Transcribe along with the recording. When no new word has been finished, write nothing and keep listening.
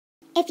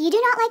If you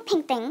do not like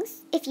pink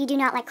things, if you do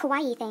not like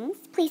kawaii things,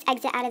 please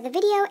exit out of the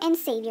video and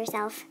save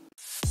yourself.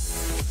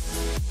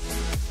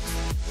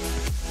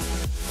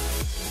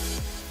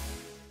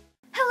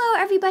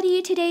 Hello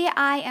everybody, today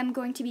I am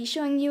going to be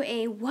showing you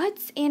a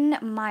what's in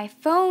my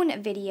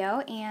phone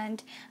video,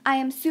 and I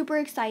am super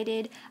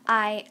excited.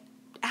 I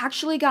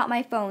actually got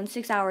my phone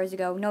 6 hours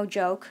ago, no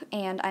joke,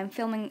 and I'm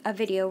filming a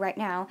video right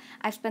now.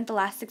 I've spent the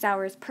last 6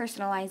 hours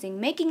personalizing,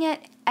 making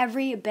it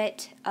every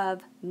bit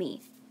of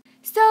me.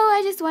 So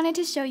I just wanted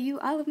to show you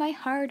all of my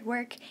hard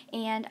work,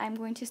 and I'm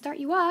going to start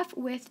you off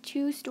with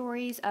 2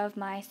 stories of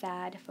my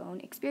sad phone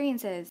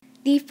experiences.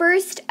 The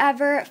first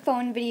ever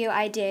phone video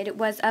I did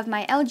was of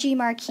my LG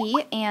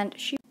marquee, and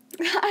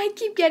I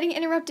keep getting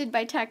interrupted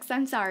by text,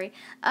 I'm sorry.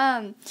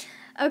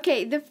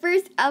 Okay, the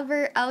first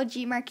ever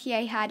LG marquee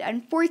I had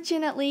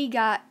unfortunately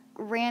got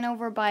ran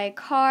over by a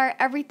car.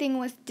 Everything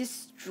was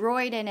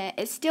destroyed in it.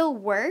 It still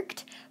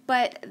worked,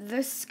 but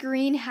the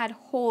screen had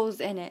holes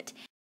in it.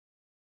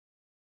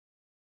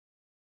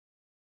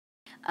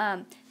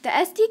 The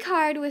SD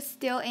card was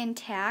still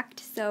intact,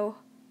 so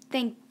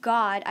thank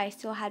God I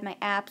still had my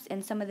apps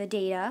and some of the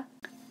data.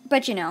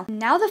 But you know,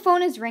 now the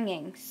phone is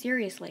ringing.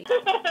 Seriously.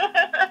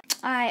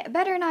 I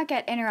better not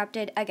get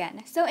interrupted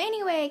again. So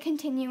anyway,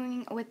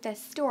 continuing with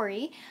this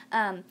story,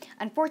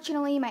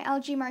 unfortunately my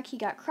LG marquee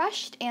got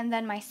crushed, and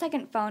then my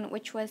second phone,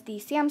 which was the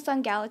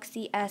Samsung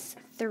Galaxy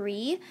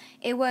S3,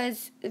 it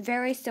was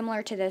very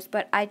similar to this,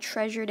 but I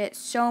treasured it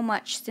so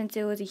much since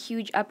it was a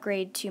huge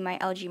upgrade to my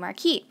LG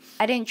marquee.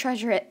 I didn't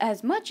treasure it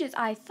as much as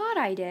I thought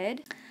I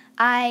did.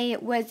 I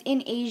was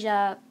in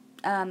Asia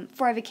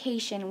for a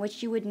vacation,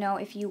 which you would know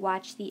if you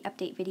watched the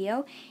update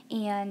video,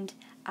 and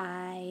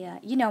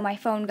my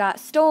phone got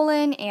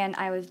stolen and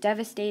I was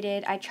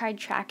devastated. I tried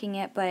tracking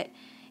it, but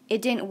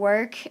it didn't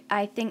work.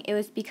 I think it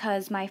was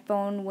because my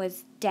phone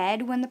was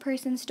dead when the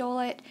person stole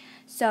it.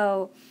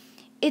 So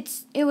it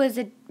was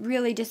a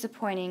really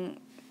disappointing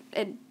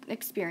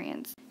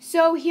experience.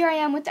 So here I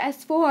am with the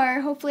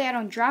S4. Hopefully I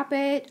don't drop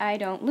it, I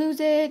don't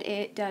lose it,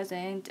 it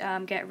doesn't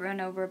get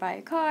run over by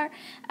a car.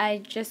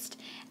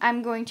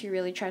 I'm going to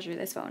really treasure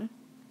this phone.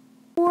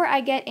 Before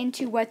I get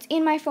into what's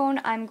in my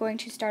phone, I'm going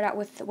to start out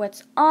with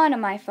what's on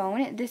my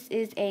phone. This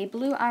is a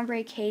blue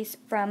ombre case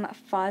from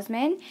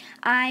Fosman.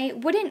 I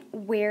wouldn't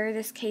wear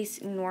this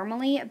case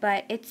normally,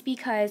 but it's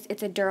because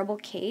it's a durable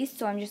case,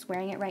 so I'm just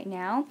wearing it right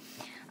now.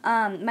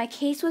 My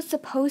case was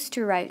supposed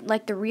to arrive,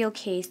 like the real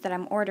case that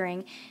I'm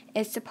ordering,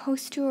 is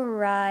supposed to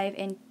arrive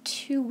in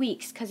 2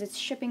 weeks because it's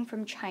shipping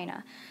from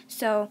China.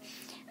 So,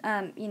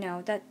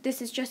 that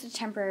this is just a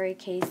temporary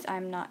case.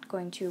 I'm not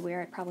going to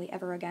wear it probably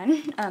ever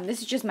again.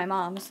 This is just my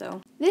mom,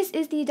 so. This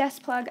is the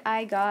desk plug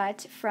I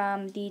got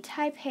from the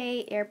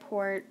Taipei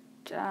airport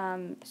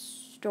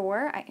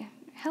store.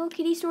 Hello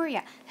Kitty store?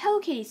 Yeah, Hello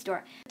Kitty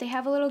store. They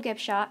have a little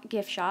gift shop,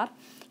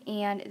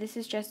 and this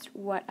is just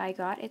what I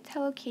got. It's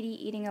Hello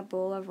Kitty eating a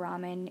bowl of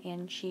ramen,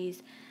 and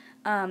she's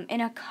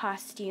in a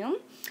costume.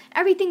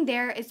 Everything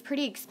there is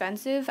pretty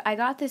expensive. I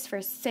got this for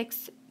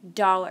 $6.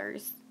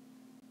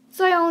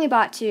 So I only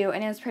bought 2,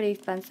 and it was pretty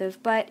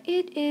expensive, but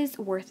it is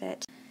worth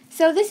it.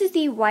 So this is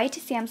the white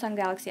Samsung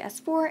Galaxy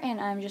S4, and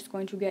I'm just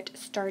going to get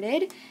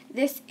started.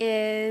 This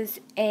is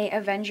a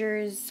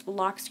Avengers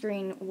lock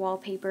screen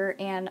wallpaper,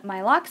 and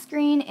my lock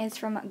screen is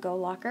from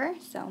GoLocker,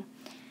 so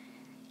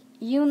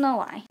you know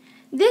why.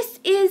 This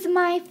is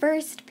my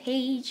first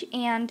page,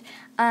 and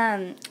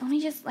let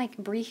me just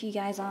brief you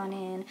guys on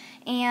in.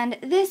 And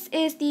this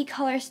is the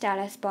color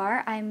status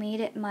bar. I made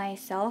it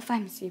myself.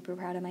 I'm super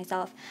proud of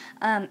myself.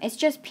 It's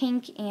just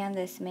pink and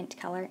this mint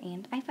color,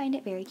 and I find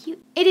it very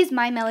cute. It is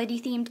My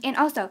Melody themed, and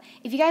also,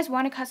 if you guys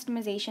want a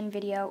customization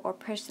video or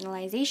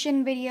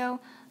personalization video,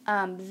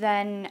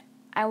 then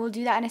I will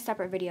do that in a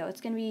separate video. It's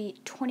going to be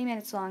 20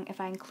 minutes long if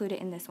I include it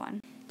in this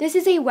one. This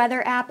is a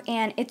weather app,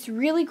 and it's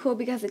really cool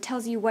because it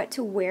tells you what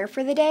to wear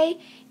for the day,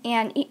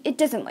 and it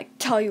doesn't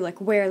tell you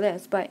wear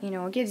this, but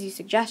it gives you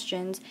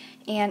suggestions,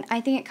 and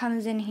I think it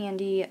comes in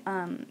handy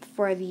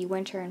for the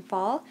winter and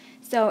fall.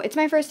 So it's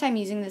my first time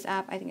using this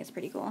app. I think it's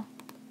pretty cool.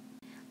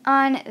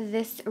 On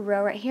this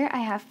row right here, I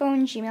have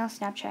phone, Gmail,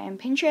 Snapchat, and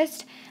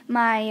Pinterest.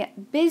 My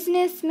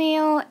business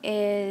mail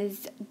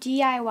is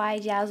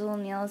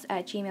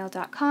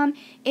DIYDazzleNails@gmail.com.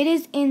 It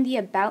is in the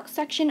About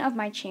section of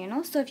my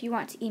channel, so if you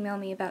want to email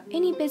me about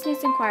any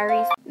business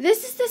inquiries.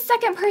 This is the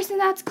second person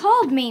that's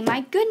called me,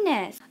 my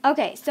goodness.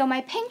 Okay, so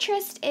my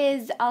Pinterest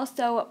is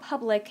also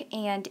public,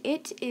 and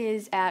it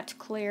is at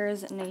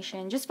Claire's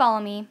Nation. Just follow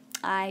me.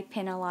 I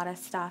pin a lot of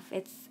stuff.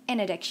 It's an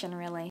addiction,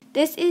 really.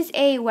 This is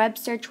a web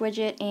search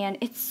widget, and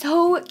it's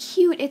so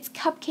cute. It's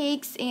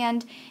cupcakes,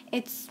 and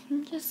it's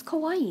just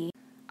kawaii.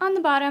 On the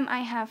bottom,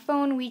 I have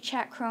phone,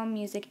 WeChat, Chrome,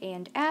 music,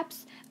 and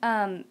apps.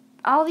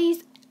 All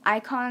these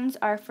icons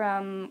are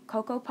from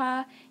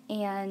CoCoPPa,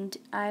 and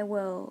I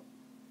will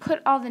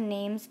put all the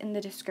names in the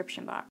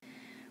description box.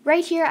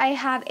 Right here I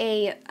have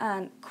a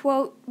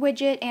quote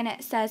widget, and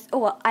it says, oh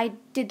well, I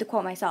did the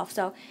quote myself,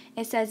 so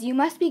it says, "You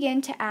must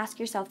begin to ask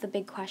yourself the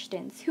big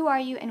questions. Who are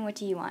you and what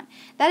do you want?"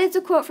 That is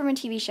a quote from a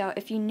TV show.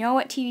 If you know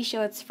what TV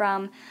show it's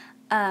from,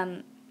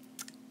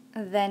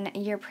 then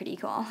you're pretty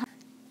cool.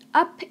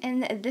 Up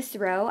in this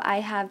row, I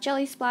have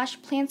Jelly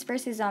Splash, Plants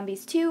vs.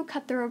 Zombies 2,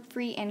 Cut the Rope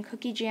Free, and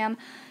Cookie Jam.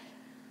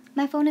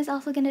 My phone is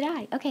also gonna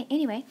die. Okay,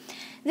 anyway.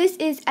 This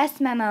is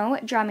S-Memo,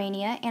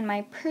 Drawmania, and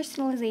my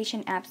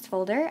personalization apps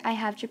folder. I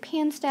have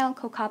Japan Style,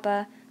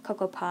 CoCoPPa,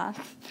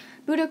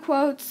 Buddha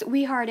Quotes,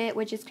 We Heart It,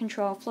 which is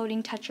Control,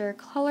 Floating Toucher,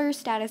 Color,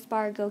 Status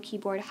Bar, Go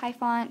Keyboard, High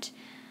Font,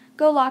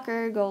 Go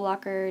Locker,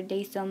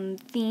 Daysum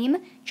Theme,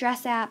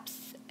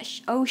 Dressapps,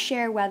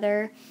 Oshare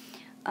Weather,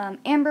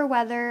 Amber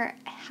Weather,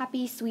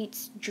 Happy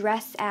Sweets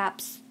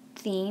Dressapps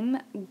Theme,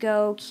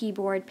 Go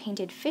Keyboard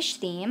Painted Fish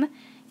Theme,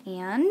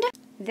 and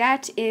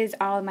that is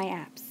all of my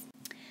apps.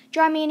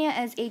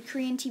 Drawmania is a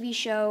Korean TV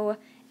show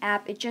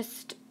app.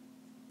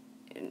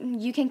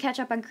 You can catch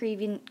up on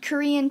Korean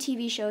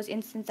TV shows,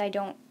 and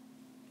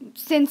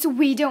since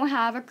we don't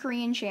have a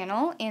Korean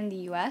channel in the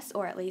US,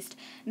 or at least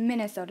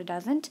Minnesota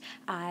doesn't,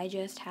 I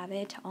just have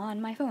it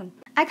on my phone.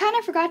 I kind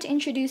of forgot to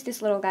introduce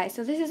this little guy.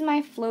 So this is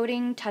my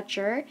floating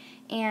toucher,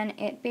 and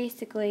it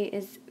basically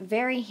is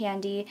very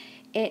handy.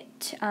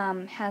 It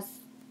has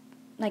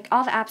like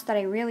all the apps that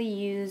I really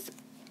use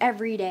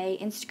every day: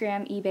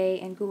 Instagram,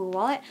 eBay, and Google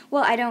Wallet.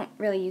 Well, I don't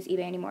really use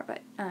eBay anymore,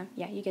 but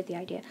yeah, you get the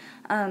idea.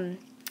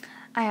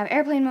 I have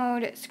airplane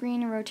mode,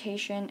 screen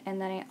rotation,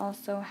 and then I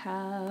also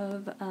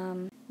have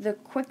the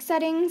quick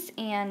settings,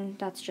 and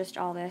that's just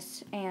all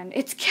this. And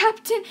it's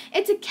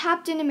a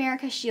Captain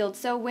America shield.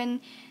 So when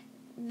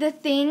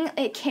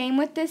it came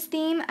with this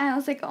theme, I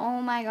was like,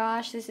 oh my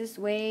gosh, this is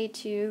way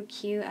too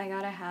cute. I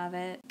gotta have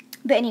it.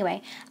 But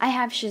anyway, I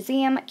have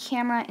Shazam,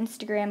 Camera,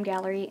 Instagram,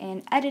 Gallery,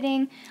 and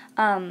Editing.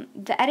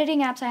 The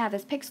editing apps I have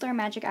is Pixlr,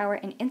 Magic Hour,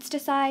 and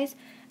Instasize.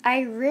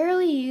 I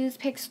rarely use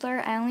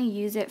Pixlr. I only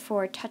use it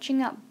for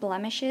touching up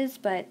blemishes,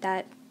 but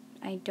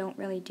I don't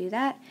really do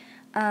that.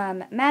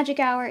 Magic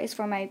Hour is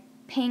for my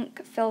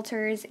pink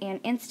filters,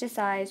 and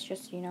Instasize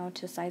just,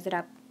 to size it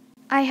up.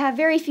 I have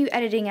very few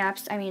editing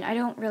apps. I mean, I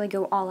don't really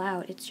go all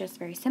out. It's just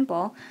very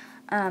simple.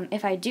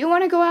 If I do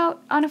want to go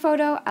out on a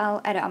photo,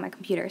 I'll edit on my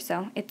computer,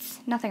 so it's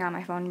nothing on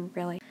my phone,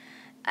 really.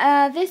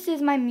 This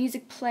is my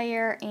music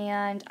player,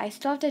 and I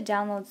still have to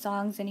download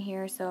songs in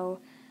here, so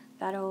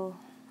that'll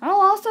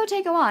also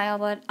take a while,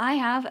 but I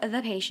have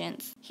the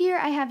patience. Here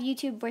I have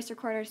YouTube, voice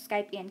recorder,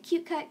 Skype, and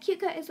CuteCut.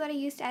 CuteCut is what I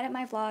use to edit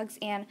my vlogs,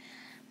 and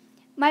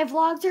my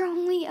vlogs are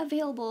only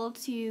available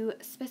to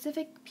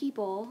specific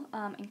people,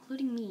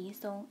 including me,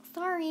 so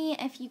sorry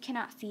if you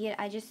cannot see it.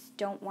 I just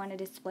don't want to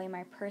display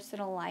my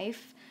personal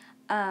life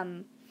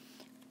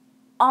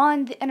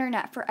on the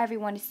internet for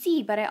everyone to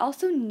see, but I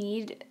also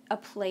need a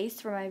place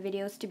for my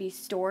videos to be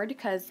stored,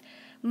 because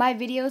my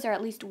videos are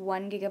at least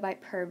 1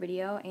 GB per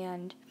video,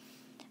 and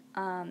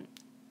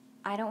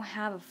I don't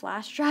have a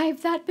flash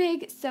drive that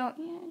big, so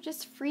yeah,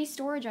 just free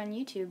storage on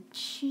YouTube.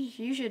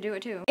 You should do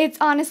it too. It's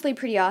honestly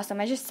pretty awesome.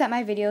 I just set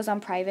my videos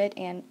on private,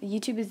 and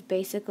YouTube is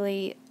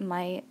basically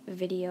my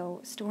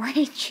video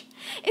storage.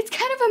 It's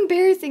kind of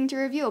embarrassing to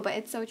reveal, but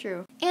it's so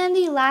true. And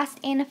the last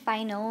and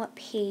final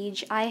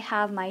page, I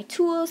have my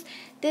tools.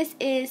 This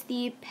is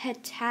the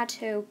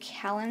Potato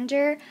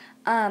Calendar.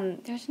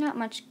 There's not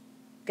much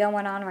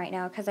going on right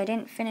now because I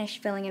didn't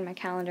finish filling in my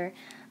calendar.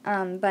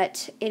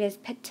 But it is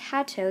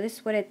potato. This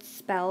is what it's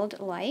spelled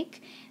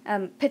like.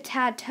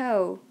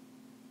 Potato.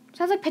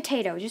 Sounds like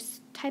potato.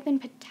 Just type in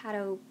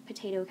potato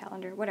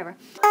calendar, whatever.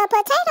 A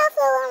potato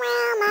flew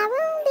around my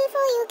room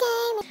before you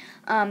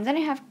came. Then I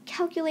have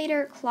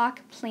calculator,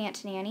 clock,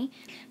 plant nanny.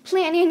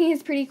 Plant nanny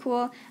is pretty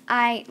cool.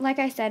 Like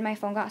I said, my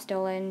phone got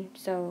stolen,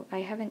 so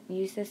I haven't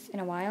used this in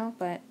a while,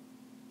 but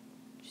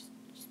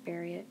just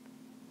bury it.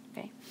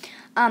 Okay.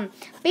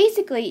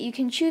 Basically, you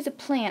can choose a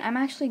plant. I'm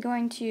actually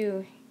going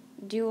to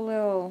do a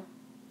little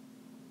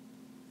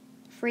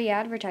free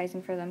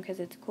advertising for them because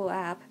it's a cool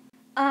app.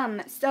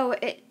 So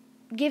it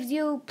gives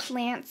you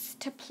plants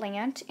to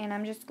plant, and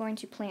I'm just going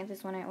to plant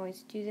this one. I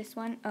always do this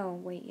one. Oh,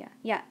 wait,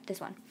 yeah, this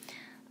one.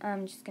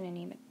 I'm just going to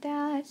name it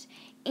that.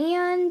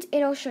 And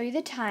it'll show you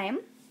the time.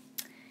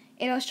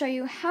 It'll show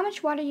you how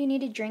much water you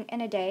need to drink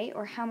in a day,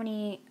 or how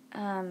many,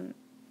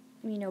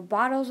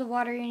 bottles of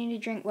water you need to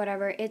drink,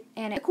 whatever.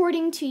 And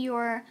according to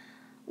your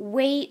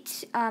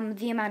weight,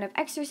 the amount of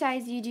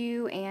exercise you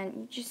do,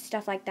 and just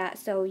stuff like that.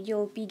 So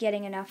you'll be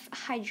getting enough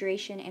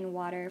hydration and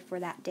water for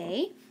that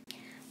day.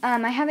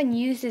 I haven't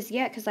used this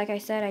yet because, like I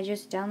said, I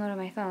just downloaded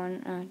my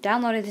phone.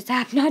 Downloaded this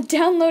app, not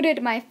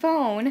downloaded my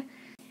phone.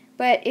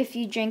 But if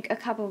you drink a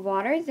cup of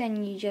water,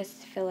 then you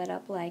just fill it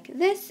up like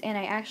this. And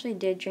I actually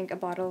did drink a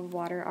bottle of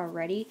water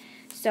already.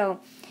 So,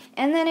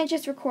 and then it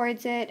just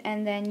records it,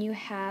 and then you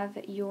have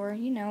your,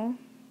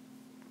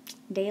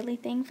 daily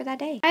thing for that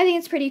day. I think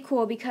it's pretty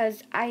cool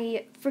because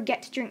I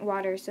forget to drink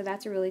water, so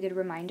that's a really good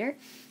reminder.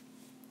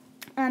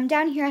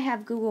 Down here I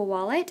have Google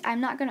Wallet. I'm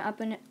not going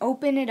to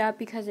open it up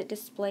because it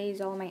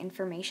displays all my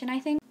information, I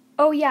think.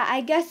 Oh yeah,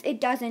 I guess it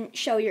doesn't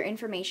show your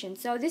information.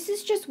 So this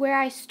is just where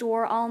I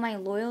store all my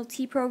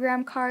loyalty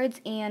program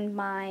cards and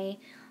my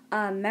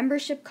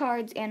membership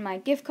cards and my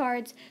gift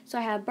cards. So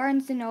I have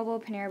Barnes & Noble,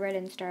 Panera Bread,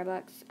 and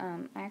Starbucks.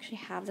 I actually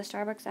have the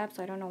Starbucks app,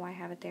 so I don't know why I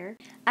have it there.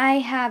 I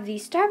have the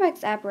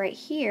Starbucks app right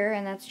here,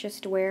 and that's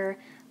just where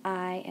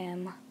I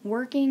am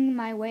working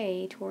my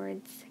way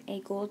towards a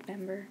gold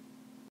member.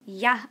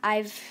 Yeah,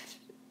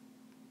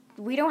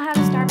 we don't have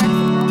a Starbucks at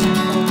home, so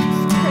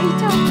it's pretty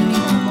tough to make a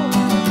gold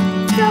member.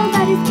 So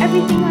that is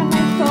everything on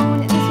my phone.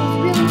 This was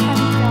really fun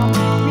to film,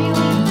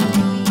 really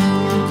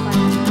fun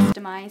to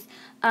customize.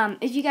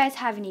 If you guys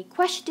have any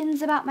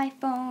questions about my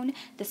phone,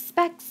 the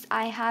specs,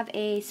 I have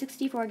a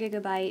 64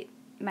 gigabyte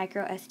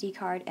micro SD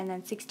card and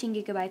then 16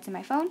 gigabytes in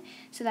my phone,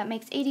 so that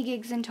makes 80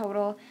 gigs in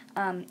total.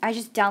 I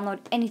just download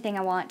anything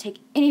I want, take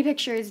any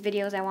pictures,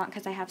 videos I want,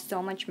 because I have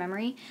so much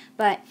memory.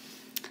 But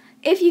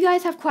if you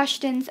guys have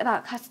questions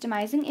about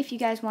customizing, if you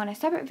guys want a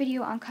separate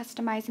video on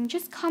customizing,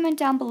 just comment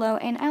down below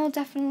and I will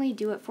definitely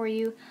do it for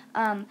you.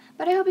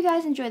 But I hope you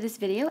guys enjoyed this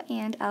video,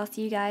 and I'll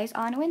see you guys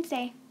on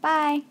Wednesday.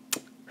 Bye!